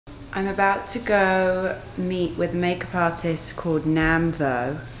I'm about to go meet with a makeup artist called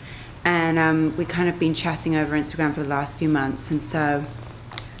Namvo, and we kind of been chatting over Instagram for the last few months, and so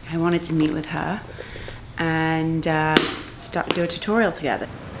I wanted to meet with her and do a tutorial together.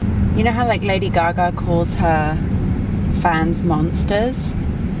 You know how like Lady Gaga calls her fans monsters?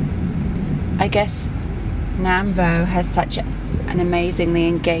 I guess Namvo has such an amazingly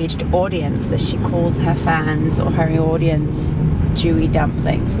engaged audience that she calls her fans or her audience dewy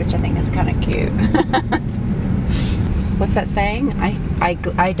dumplings, which I think is kind of cute. What's that saying?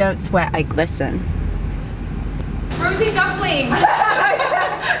 I don't sweat, I glisten. Rosie Dumpling!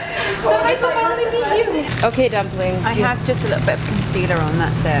 So nice to finally meet you! Okay, Dumpling. I have just a little bit of concealer on,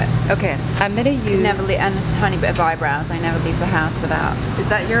 that's it. Okay, I'm gonna use... and a tiny bit of eyebrows. I never leave the house without. Is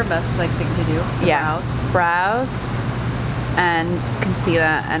that your best like thing to do? Yeah. Brows and concealer,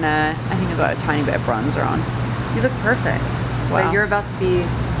 and I think I've got a tiny bit of bronzer on. You look perfect. Wow. But you're about to be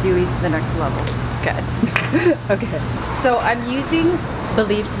dewy to the next level. Good. Okay. So I'm using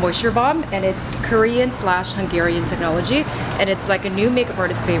Believe's Moisture Bomb, and it's Korean/Hungarian technology, and it's like a new makeup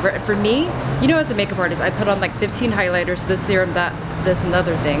artist favorite. And for me, you know, as a makeup artist, I put on like 15 highlighters, this serum, that, this, and the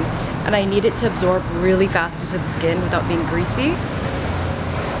other thing, and I need it to absorb really fast into the skin without being greasy.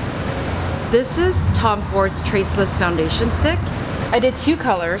 This is Tom Ford's Traceless Foundation Stick. I did 2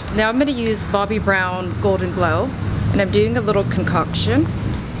 colors. Now I'm gonna use Bobbi Brown Golden Glow, and I'm doing a little concoction.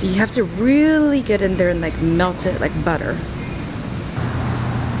 So you have to really get in there and like melt it like butter.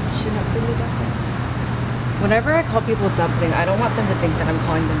 Whenever I call people dumpling, I don't want them to think that I'm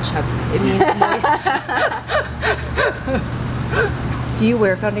calling them chubby. It means Do you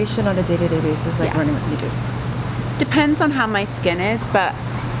wear foundation on a day-to-day basis, like running what you do? Depends on how my skin is, but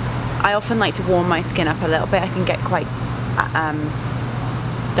I often like to warm my skin up a little bit. I can get quite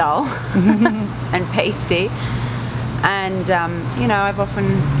dull and pasty, and you know, I've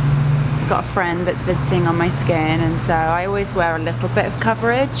often got a friend that's visiting on my skin, and so I always wear a little bit of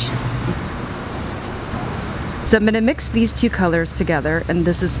coverage. So I'm gonna mix these 2 colors together, and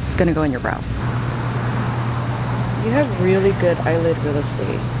this is gonna go in your brow. You have really good eyelid real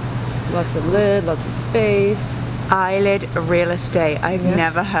estate. Lots of lid, lots of space. Eyelid real estate. I've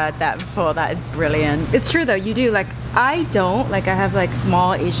never heard that before. That is brilliant. It's true though, you do. Like, I don't. Like, I have like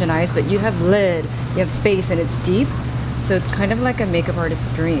small Asian eyes, but you have lid, you have space, and it's deep. So it's kind of like a makeup artist's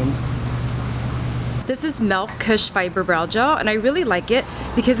dream. This is Milk Kush Fiber Brow Gel, and I really like it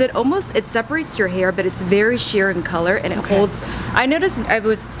because it separates your hair, but it's very sheer in color, and it holds. I noticed, I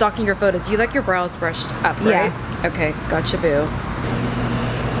was stalking your photos, you like your brows brushed up, right? Yeah. Okay, gotcha boo.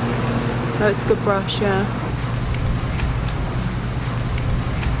 Oh, it's a good brush, yeah.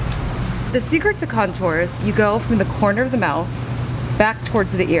 The secret to contours, you go from the corner of the mouth back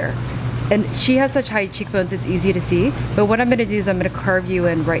towards the ear. And she has such high cheekbones, it's easy to see. But what I'm gonna do is I'm gonna carve you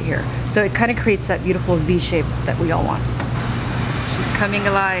in right here. So it kind of creates that beautiful V shape that we all want. She's coming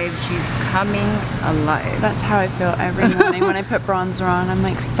alive, she's coming alive. That's how I feel every morning when I put bronzer on. I'm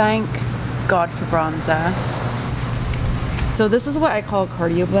like, thank God for bronzer. So this is what I call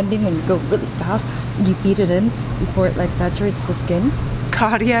cardio blending, when you go really fast, you beat it in before it like saturates the skin.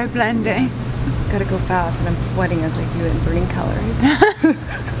 Cardio blending. Gotta go fast, and I'm sweating as I do it and burning calories.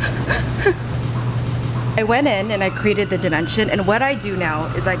 I went in and I created the dimension, and what I do now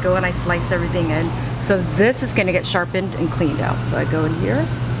is I go and I slice everything in. So this is gonna get sharpened and cleaned out. So I go in here,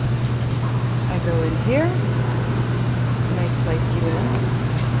 I go in here, and I slice you in.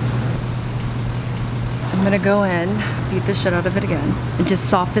 I'm gonna go in, beat the shit out of it again, and just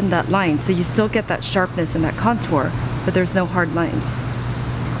soften that line. So you still get that sharpness and that contour, but there's no hard lines.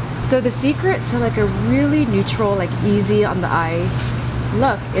 So the secret to like a really neutral, like easy on the eye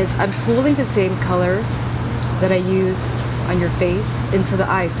look is I'm pulling the same colors that I use on your face into the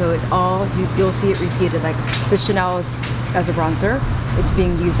eye, so it all, you'll see it repeated. Like the Chanel is as a bronzer, it's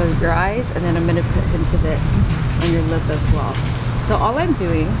being used on your eyes, and then I'm gonna put hints of it on your lip as well. So all I'm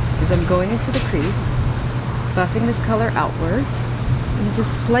doing is I'm going into the crease, buffing this color outwards, and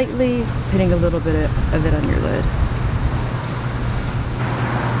just slightly putting a little bit of it on your lid.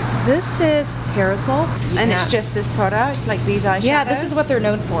 This is Parasol, and it's just this product, like these eyeshadows? Yeah, this is what they're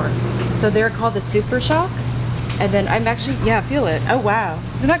known for. So they're called the Super Shock, and then I'm actually, yeah, feel it. Oh wow.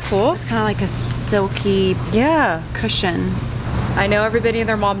 Isn't that cool? It's kind of like a silky cushion. I know everybody and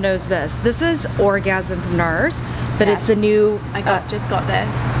their mom knows this. This is Orgasm from NARS, but it's a new... just got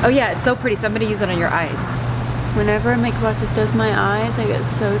this. Oh yeah, it's so pretty, so I'm gonna use it on your eyes. Whenever a makeup artist does my eyes, I get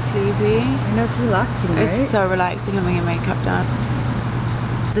so sleepy. I know, it's relaxing, right? It's so relaxing having your makeup done.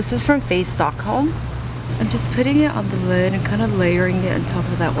 This is from Face Stockholm. I'm just putting it on the lid and kind of layering it on top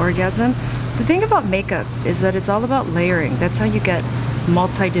of that Orgasm. The thing about makeup is that it's all about layering. That's how you get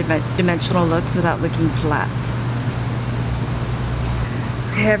multi-dimensional looks without looking flat.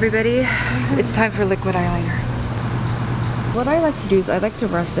 Okay, everybody, it's time for liquid eyeliner. What I like to do is I like to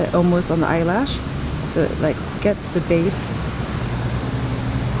rest it almost on the eyelash so it like gets the base.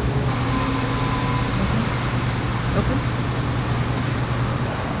 Open.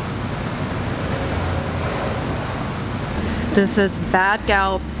 This is Bad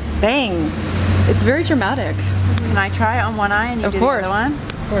Gal Bang. It's very dramatic. Can I try it on one eye and you do the other one?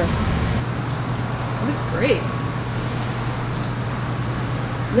 Of course. It looks great.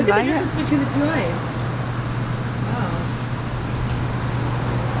 Look at the difference between the two eyes. Wow.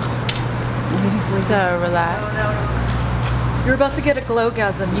 So relaxed. No. You're about to get a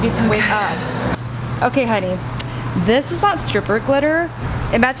glowgasm. You need to wake up. Okay, honey. This is not stripper glitter.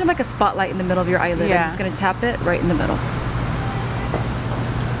 Imagine like a spotlight in the middle of your eyelid. Yeah. I'm just gonna tap it right in the middle.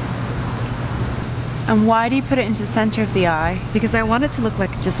 And why do you put it into the center of the eye? Because I want it to look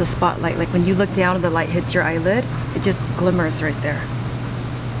like just a spotlight. Like when you look down and the light hits your eyelid, it just glimmers right there.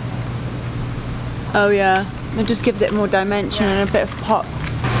 Oh yeah, it just gives it more dimension and a bit of pop.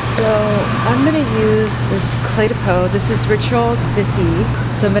 So I'm gonna use this Clé de Peau. This is Ritual Diffie.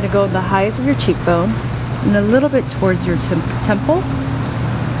 So I'm gonna go the highest of your cheekbone and a little bit towards your temple.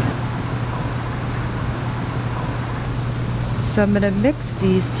 So I'm gonna mix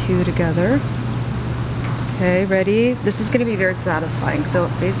these two together. Okay, ready? This is gonna be very satisfying. So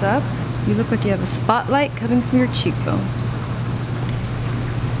face up. You look like you have a spotlight coming from your cheekbone.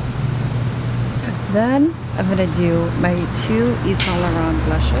 Then I'm gonna do my two Yves Saint Laurent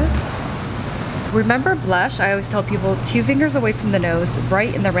blushes. Remember blush, I always tell people 2 fingers away from the nose,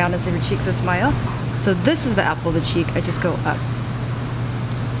 right in the roundness of your cheeks, a smile. So this is the apple of the cheek, I just go up.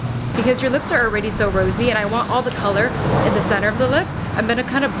 Because your lips are already so rosy and I want all the color in the center of the lip, I'm gonna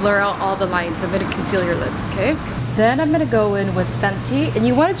kind of blur out all the lines. I'm gonna conceal your lips, okay? Then I'm gonna go in with Fenty, and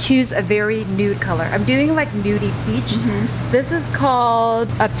you wanna choose a very nude color. I'm doing like nudie peach. This is called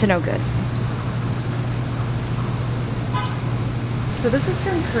Up to No Good. So this is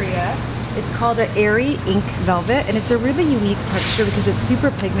from Korea. It's called an Airy Ink Velvet, and it's a really unique texture because it's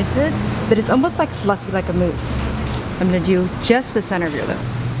super pigmented, but it's almost like fluffy like a mousse. I'm gonna do just the center of your lip.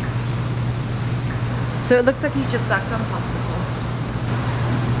 So it looks like you just sucked on a popsicle.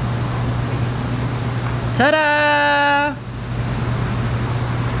 Ta-da!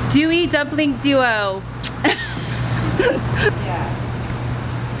 Dewy Dumpling Duo. Yeah.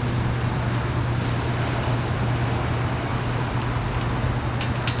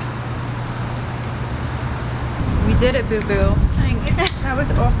 We did it, boo-boo. Thanks. That was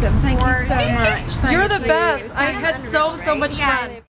awesome. Thank you so much. You're the best. I had so much fun.